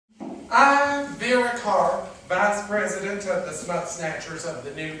I'm Vera Carp, Vice President of the Smut Snatchers of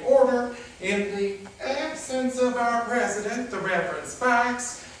the New Order. In the absence of our President, the Reverend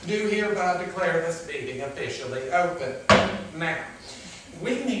Spikes, do hereby declare this meeting officially open. Now,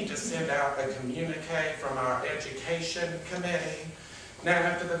 we need to send out a communique from our Education Committee. Now,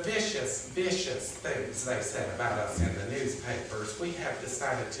 after the vicious things they said about us in the newspapers, we have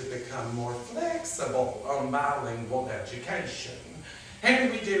decided to become more flexible on bilingual education.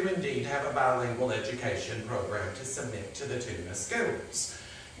 And we do indeed have a bilingual education program to submit to the Tuna schools.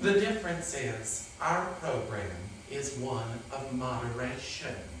 The difference is our program is one of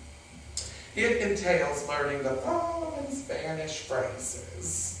moderation. It entails learning the following Spanish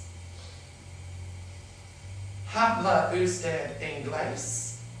phrases. Habla usted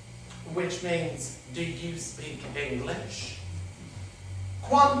inglés, which means, do you speak English?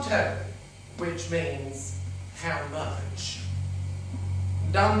 Cuánto, which means, how much?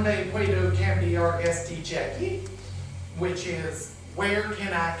 Donde puedo cambiar este cheque, which is, where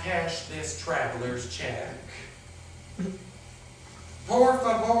can I cash this traveler's check? Por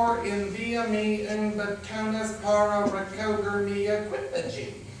favor, envíame un botones para recoger mi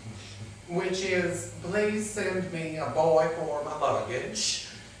equipaje, which is, please send me a boy for my luggage.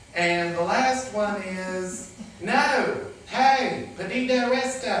 And the last one is, no, hey, pedido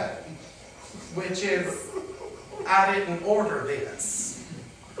esto, which is, I didn't order this.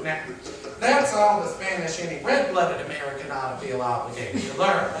 Now, that's all the Spanish any red-blooded American ought to feel obligated to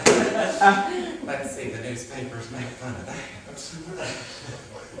learn. Let's see, the newspapers make fun of that.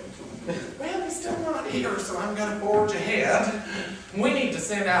 Well, he's still not here, so I'm going to forge ahead. We need to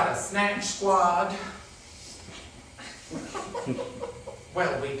send out a snatch squad.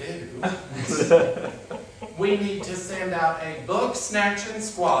 Well, we do. We need to send out a book snatching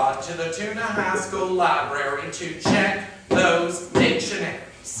squad to the Tuna High School library to check those dictionaries.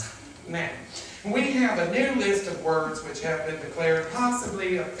 Now, we have a new list of words which have been declared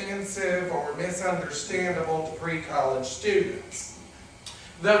possibly offensive or misunderstandable to pre-college students.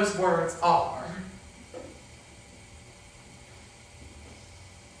 Those words are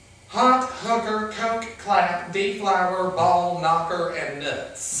hot, hooker, coke, clap, deflower, ball, knocker, and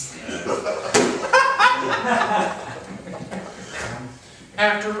nuts.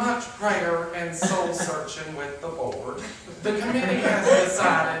 After much prayer and soul-searching with the board, the committee has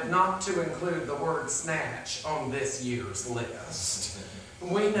decided not to include the word snatch on this year's list.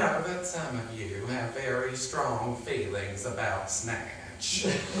 We know that some of you have very strong feelings about snatch.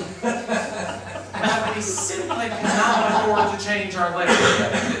 But we simply cannot afford to change our legislation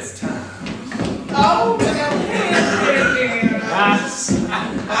at this time. Oh,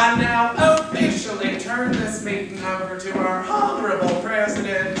 I now officially turn this meeting over to our honorable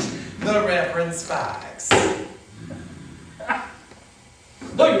president, the Reverend Spikes.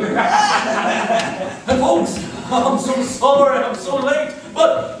 And folks, I'm so sorry I'm so late,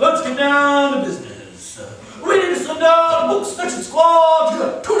 but let's get down to business. We need to send out a book snatching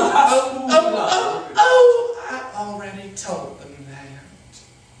squad to the high school. I already told them that.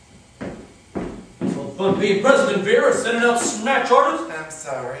 It's all fun being President Vera, sending out snatch artists. I'm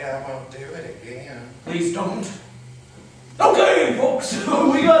sorry, I won't do it again. Please don't. Okay, folks,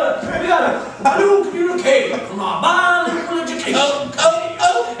 we got a new communique from our bilingual education.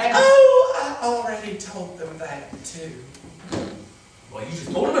 I already told them that too. Well, you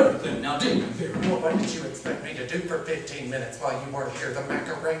just told them everything now, didn't you, Vera? Well, what did you expect me to do for 15 minutes while you weren't here, the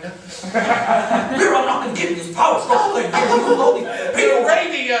Macarena? Vera, I'm not going to give you this power struggle thing. The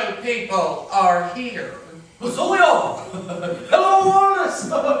radio people are here. Well, so we are. Hello, Wallace.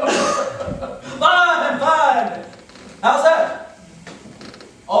 Fine. How's that?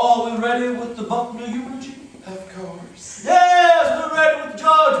 Are we ready with the Buckner eulogy? Of course. Yes, we're ready with the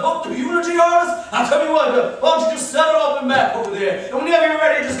Judge Buckner eulogy artist. I'll tell you what, why don't you just set it up and back over there, and whenever you're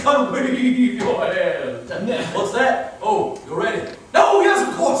ready, just kind of wave your hand. What's that? Oh, you're ready? No, yes,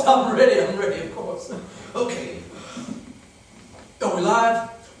 of course, I'm ready, of course. Okay. Are we live?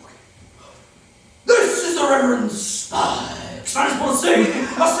 This is the Reverend Spikes. I just want to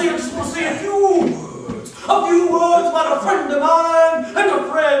say a few words about a friend of mine and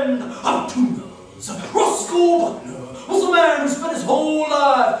a friend of Tuna's. Roscoe Buckner was a man who spent his whole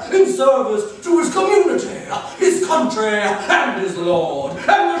life in service to his community, his country, and his Lord. And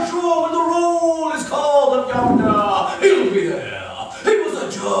we're sure when the roll is called up yonder, he'll be there. He was a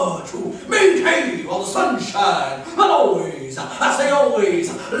judge who made hay while the sun shined, and always, I say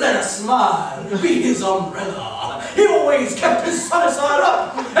always, let a smile be his umbrella. He always kept his sunny side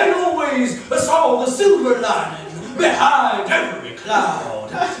up, and always saw the silver lining behind every cloud.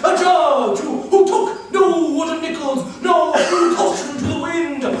 A judge who took no wooden nickels, no caution to the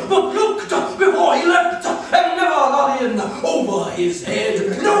wind, but looked his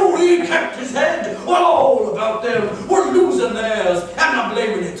head. No, he kept his head, while all about them were losing theirs and not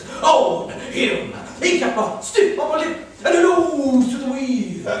blaming it on him. He kept a stiff upper lip and a nose to the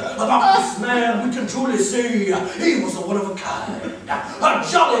wheel. About this man we can truly say he was a one of a kind, a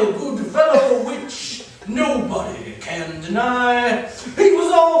jolly good fellow which nobody can deny. He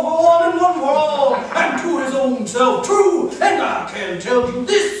was all for one and one for all, and to his own self true, and I can tell you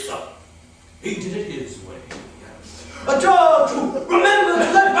this, he did it his way. A judge who remembered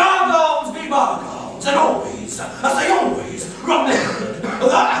to let bygones be bygones, and always, I say always, remembered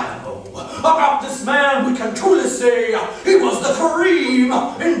the animal. About this man we can truly say he was the cream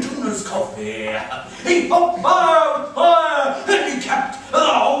in Tuna's coffee. He poked fire with fire, and he kept their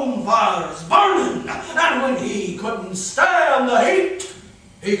own fires burning. And when he couldn't stand the heat,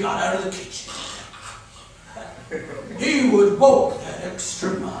 he got out of the kitchen. He would walk that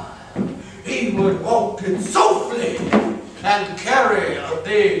extra mile. He would walk it softly and carry a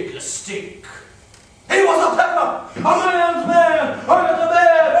big stick. He was a pepper, a man's man, early to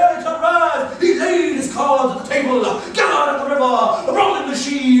bed, early to rise. He laid his cards at the table, got out at the river, brought in the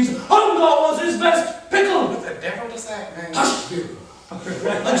sheaves. Hunger was his best pickle. What the devil does that mean? Hush you.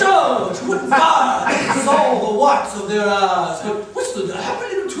 A judge who wouldn't fire saw the whites of their eyes, but whispered a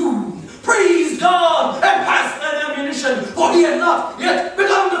happy little tune. Praise God and pass that ammunition, for he had not yet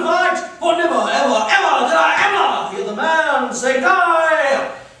begun to fight. For never, ever, ever did I ever hear the man say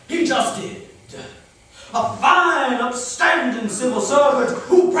die. He just did. A fine, upstanding civil servant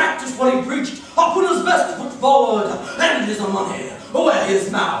who practiced what he preached, or put his best foot forward, and his money where his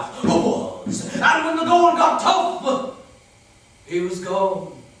mouth was. And when the going got tough, he was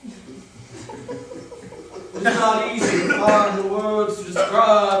gone. It's not easy to find the words to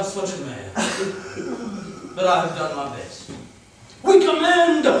describe such a man, but I have done my best. We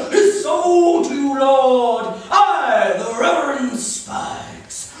commend his soul to you, Lord. I, the Reverend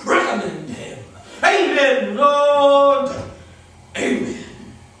Spikes, recommend him. Amen, Lord. Amen.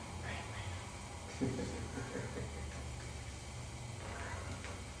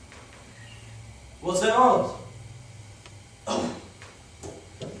 What's that, Arnold? Oh.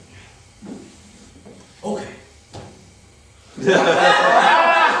 Okay.